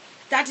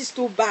 That is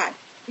too bad.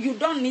 You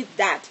don't need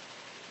that.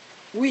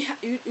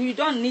 You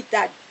don't need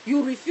that.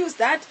 You refuse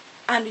that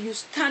and you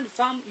stand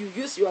firm. You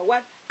use your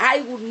word.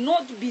 I will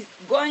not be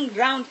going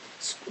round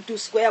to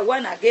square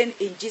one again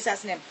in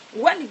Jesus' name.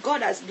 When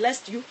God has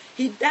blessed you,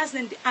 He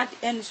doesn't add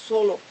any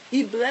sorrow.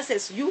 He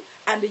blesses you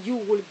and you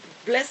will be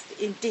blessed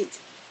indeed.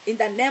 In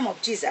the name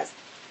of Jesus.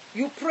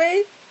 You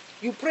pray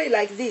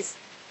like this.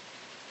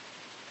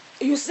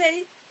 You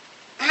say,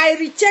 I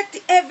reject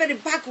every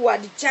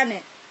backward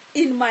channel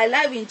in my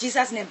life in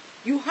Jesus' name.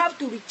 You have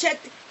to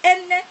reject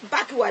any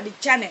backward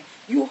channel.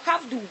 You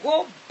have to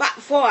go back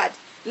forward.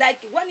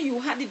 Like when you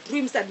had the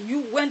dreams that you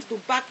went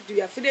back to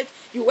your village,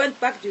 you went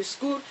back to your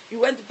school, you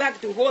went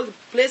back to whole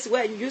place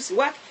where you used to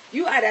work,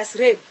 you are a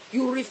slave.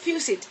 You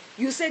refuse it.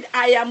 You said,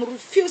 I am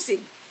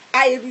refusing.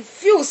 I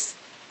refuse.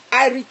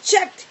 I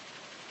reject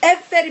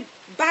every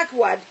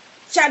backward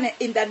channel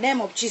in the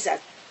name of Jesus.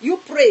 You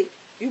pray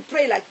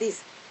like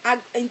this.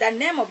 And in the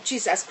name of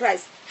Jesus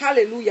Christ.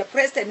 Hallelujah.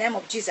 Praise the name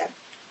of Jesus.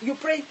 You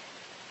pray,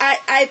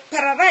 I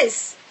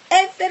paralyze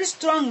every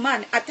strong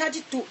man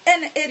attached to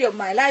any area of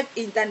my life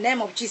in the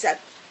name of Jesus.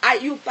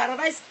 You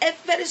paralyze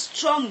every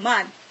strong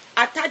man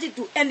attached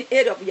to any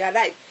area of your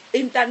life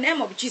in the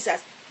name of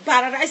Jesus.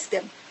 Paralyze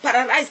them.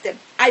 Paralyze them.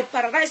 I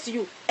paralyze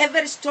you,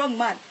 every strong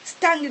man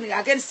standing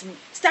against me,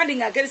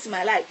 standing against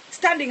my life,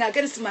 standing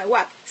against my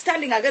work,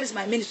 standing against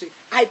my ministry.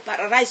 I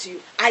paralyze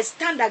you. I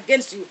stand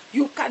against you.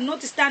 You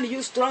cannot stand,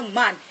 you strong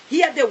man.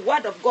 Hear the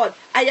word of God.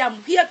 I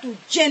am here to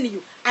chain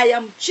you. I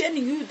am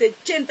chaining you, the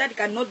chain that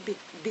cannot be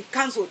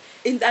cancelled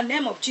in the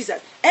name of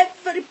Jesus.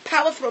 Every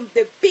power from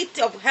the pit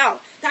of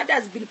hell that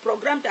has been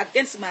programmed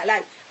against my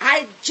life,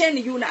 I chain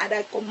you now and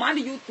I command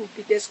you to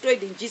be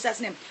destroyed in Jesus'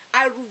 name.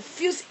 I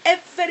refuse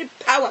every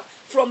power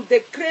from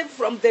the grave,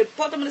 from the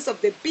bottomless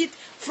of the pit,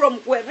 from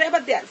wherever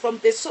they are, from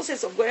the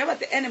sources of wherever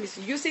the enemy is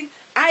using.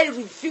 I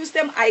refuse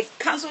them. I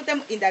cancel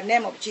them in the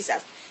name of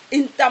Jesus.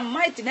 In the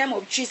mighty name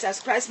of Jesus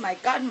Christ, my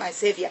God, my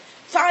Savior.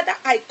 Father,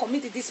 I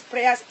commit these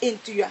prayers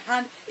into your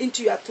hand,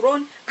 into your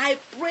throne. I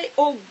pray,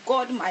 oh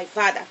God, my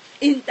Father,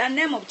 in the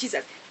name of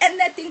Jesus,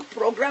 anything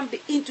programmed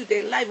into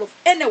the life of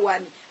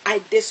anyone,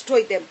 I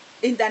destroy them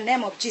in the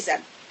name of Jesus.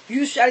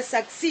 You shall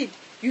succeed.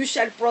 You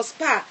shall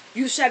prosper.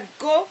 You shall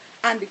go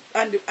and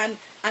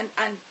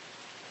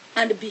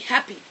be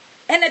happy.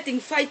 Anything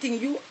fighting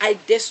you, I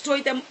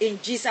destroy them in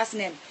Jesus'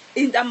 name.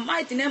 In the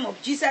mighty name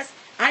of Jesus,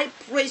 I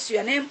praise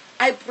your name.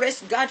 I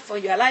praise God for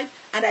your life.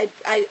 And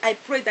I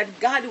pray that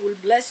God will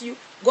bless you.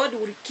 God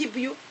will keep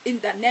you in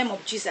the name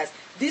of Jesus.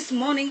 This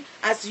morning,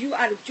 as you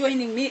are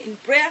joining me in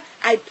prayer,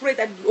 I pray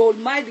that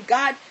Almighty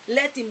God,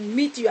 let Him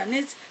meet your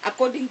needs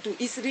according to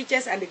His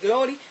riches and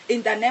glory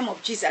in the name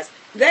of Jesus.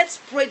 Let's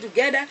pray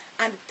together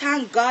and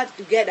thank God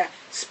together.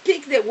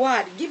 Speak the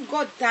word. Give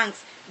God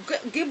thanks.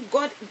 Give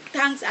God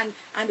thanks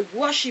and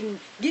worship Him.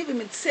 Give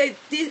Him and say,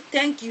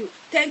 thank you.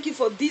 Thank you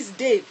for this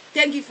day.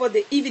 Thank you for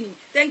the evening.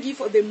 Thank you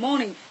for the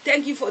morning.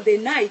 Thank you for the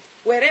night.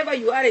 Wherever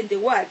you are in the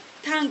world,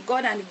 thank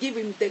God and give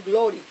Him the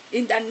glory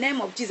in the name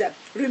of Jesus.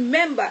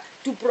 Remember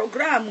to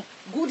program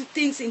good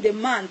things in the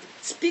month.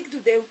 Speak to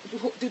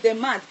the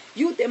month.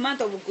 You, the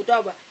month of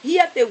October,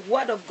 hear the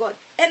word of God.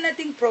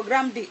 Anything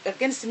programmed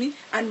against me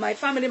and my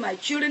family, my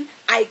children,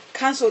 I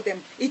cancel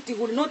them. It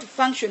will not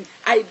function.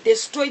 I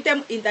destroy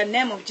them in the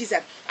name of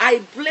Jesus.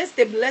 I bless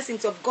the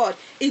blessings of God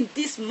in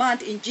this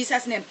month in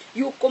Jesus' name.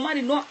 You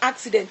command no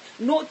accident,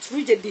 no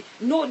tragedy,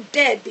 no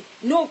death,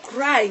 no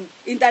crying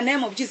in the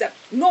name of Jesus.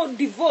 No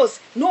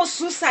divorce, no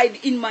suicide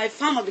in my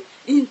family.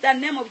 In the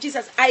name of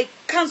Jesus, I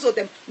cancel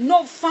them.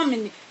 No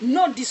famine,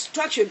 no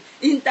destruction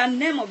in the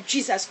name of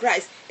Jesus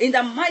Christ. In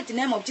the mighty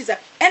name of Jesus,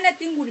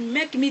 anything will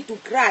make me to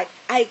cry,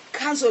 I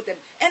cancel them.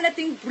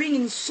 Anything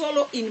bringing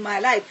sorrow in my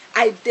life,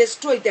 I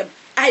destroy them.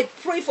 I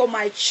pray for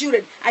my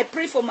children. I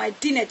pray for my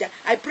teenager.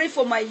 I pray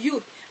for my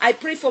youth. I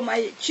pray for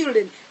my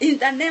children in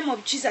the name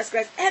of Jesus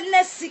Christ.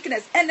 Any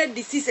sickness, any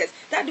diseases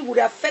that would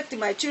affect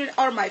my children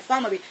or my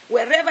family,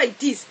 wherever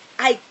it is,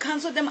 I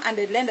cancel them and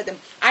I render them.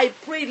 I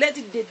pray, let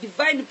the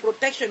divine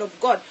protection of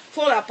God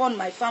fall upon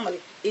my family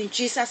in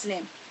Jesus'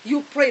 name.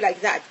 You pray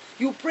like that.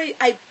 You pray,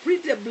 I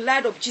plead the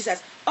blood of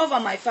Jesus over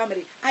my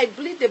family. I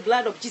plead the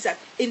blood of Jesus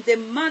in the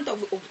month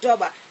of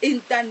October.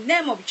 In the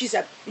name of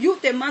Jesus. You,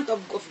 the month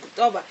of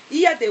October,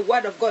 hear the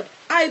word of God.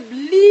 I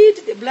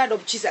bleed the blood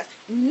of Jesus.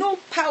 No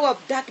power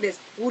of darkness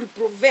will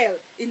prevail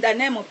in the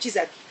name of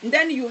Jesus. And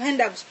then you end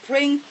up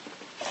praying.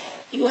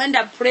 You end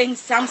up praying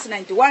Psalms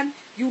 91.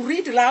 You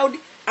read loud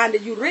and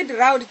you read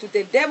loud to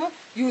the devil.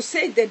 You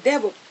say, the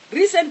devil,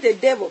 listen to the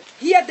devil.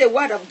 Hear the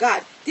word of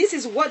God. This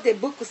is what the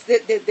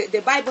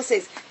Bible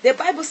says. The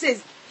Bible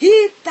says,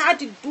 he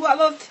that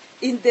dwelleth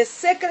in the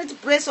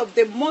sacred place of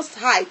the Most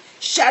High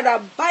shall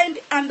abide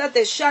under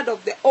the shadow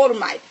of the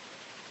Almighty.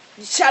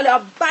 Shall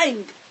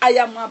abide. I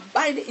am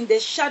abide in the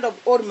shadow of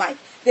Almighty.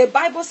 The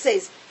Bible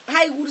says,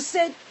 I will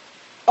say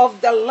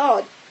of the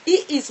Lord, He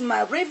is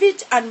my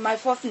refuge and my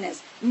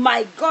fortress.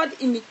 My God,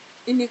 in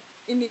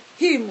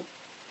Him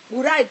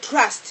will I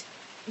trust.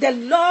 The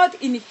Lord,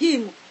 in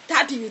Him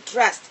that you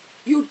trust.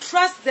 You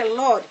trust the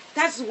Lord.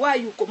 That's why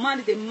you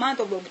command the month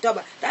of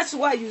October. That's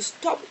why you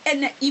stop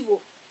any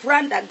evil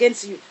planned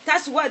against you.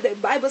 That's why the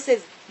Bible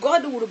says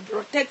God will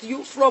protect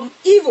you from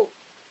evil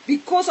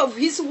because of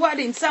His word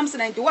in Psalms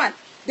 91.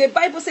 The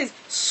Bible says,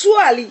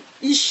 surely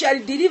He shall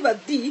deliver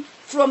thee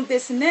from the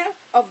snare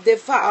of the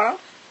fowler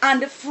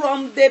and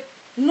from the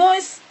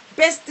noisome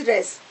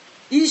pestilence.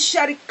 He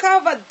shall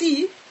cover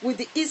thee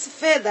with His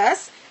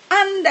feathers,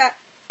 and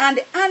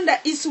under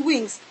His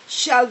wings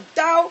shalt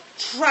thou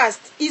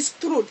trust. His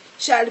truth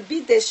shall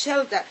be the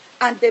shelter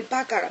and the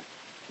buckler.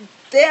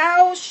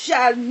 Thou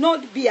shalt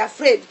not be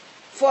afraid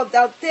for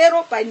the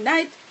terror by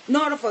night,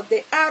 nor for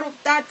the arrow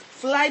that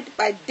flieth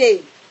by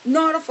day,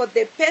 nor for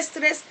the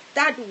pestilence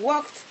that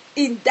walketh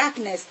in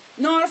darkness,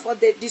 nor for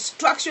the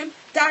destruction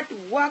that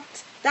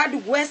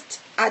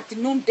wasteth at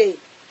noonday.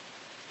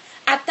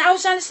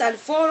 1,000 shall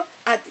fall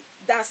at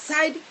thy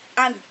side,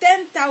 and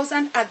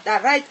 10,000 at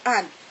thy right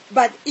hand,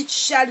 but it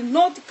shall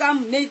not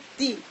come near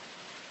thee.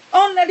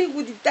 Only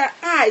with thy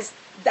eyes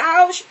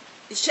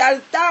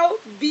shalt thou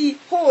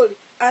behold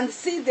and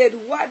see the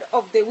reward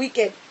of the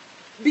wicked.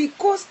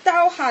 Because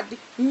thou hast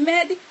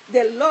made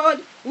the Lord,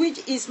 which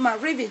is my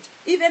refuge,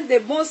 even the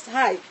Most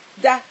High,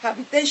 thy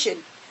habitation.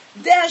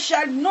 There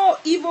shall no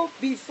evil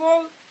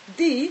befall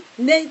thee,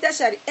 neither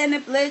shall any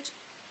plague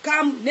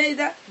come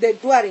neither the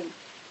dwelling.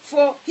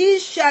 For He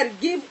shall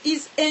give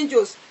His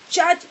angels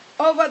charge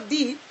over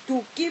thee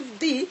to keep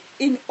thee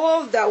in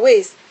all thy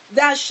ways.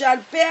 Thou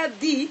shalt bear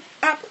thee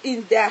up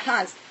in their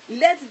hands,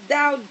 lest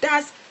thou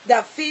dash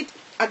thy feet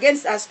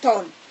against a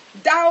stone.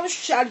 Thou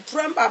shalt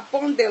trample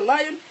upon the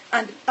lion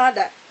and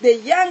adder, the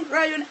young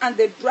lion and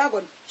the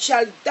dragon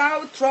shalt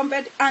thou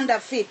trample under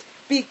feet,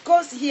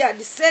 because He had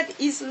set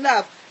His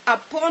love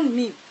upon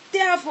me.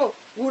 Therefore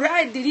will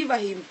I deliver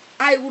him.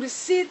 I will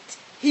set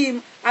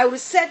him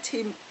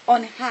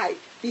on high,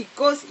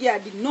 because he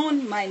had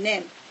known my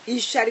name. He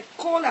shall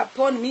call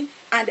upon me,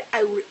 and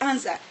I will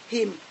answer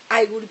him.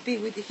 I will be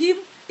with him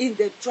in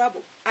the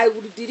trouble. I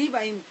will deliver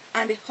him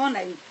and honor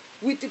him.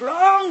 With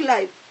long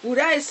life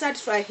will I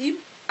satisfy him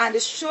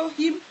and show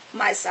him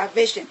my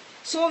salvation.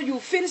 So you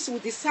finish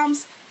with the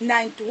Psalms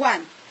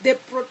 91. The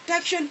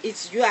protection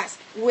is yours.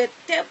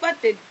 Whatever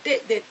the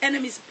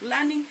enemy is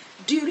planning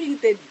during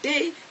the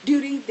day,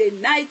 during the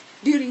night,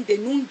 during the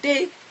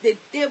noonday, the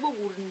devil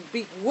will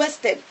be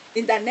wasted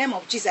in the name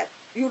of Jesus.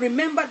 You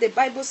remember the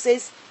Bible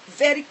says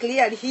very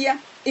clearly here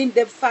in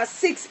the verse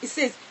 6, it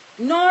says,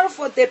 nor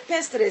for the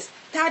pestilence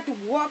that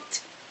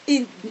walked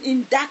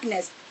in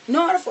darkness,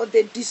 nor for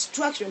the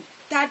destruction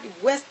that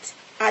wast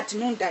at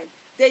noontime.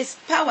 There is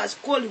powers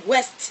called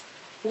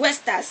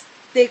wasters.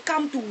 They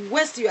come to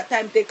waste your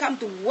time. They come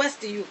to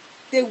waste you.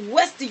 They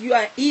waste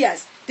your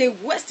ears. They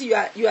waste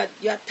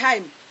your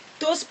time.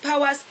 Those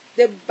powers,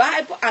 the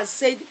Bible has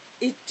said,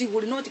 it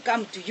will not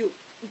come to you.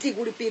 It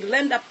will be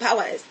rendered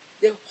powerless.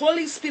 The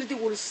Holy Spirit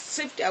will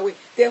sift away.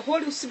 The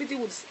Holy Spirit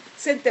will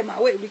send them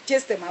away, will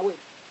chase them away.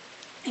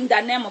 In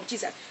the name of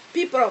Jesus.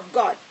 People of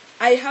God,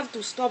 I have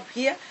to stop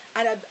here,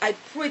 and I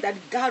pray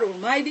that God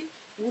Almighty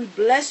will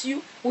bless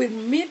you. We'll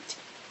meet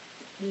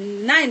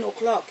 9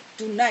 o'clock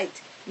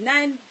tonight,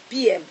 9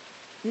 p.m.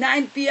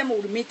 9 p.m.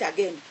 we'll meet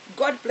again.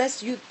 God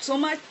bless you so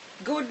much.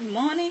 Good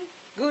morning.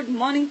 Good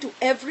morning to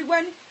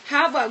everyone.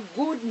 Have a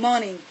good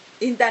morning.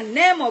 In the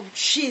name of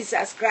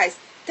Jesus Christ.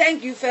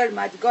 Thank you very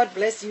much. God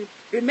bless you.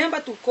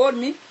 Remember to call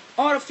me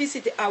or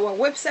visit our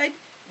website,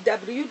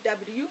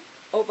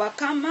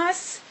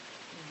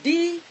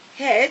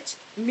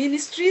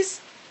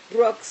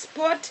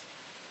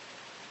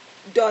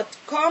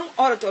 www.Ministries.Jesus.com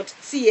or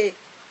 .ca.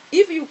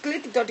 If you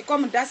click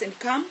 .com doesn't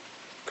come,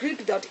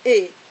 click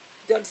 .ca.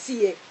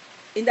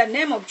 In the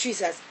name of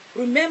Jesus.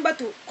 Remember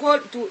to call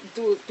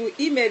to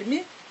email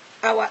me.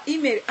 Our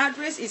email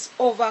address is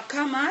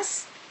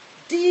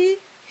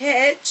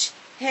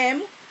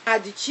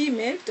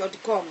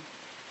overcomersdhm@gmail.com.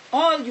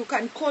 Or you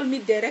can call me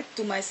direct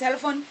to my cell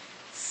phone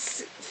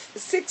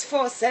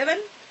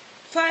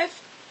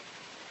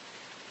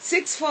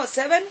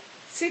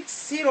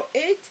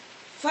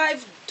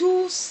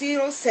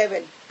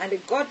 647-608-5207.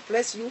 And God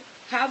bless you.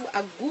 Have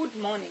a good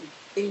morning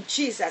in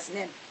Jesus'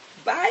 name.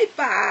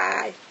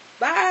 Bye-bye.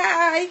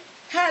 Bye.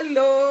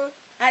 Hello.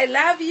 I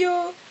love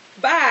you.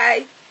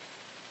 Bye.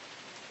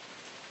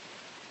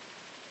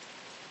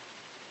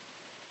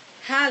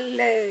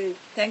 Hello.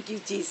 Thank you,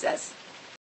 Jesus.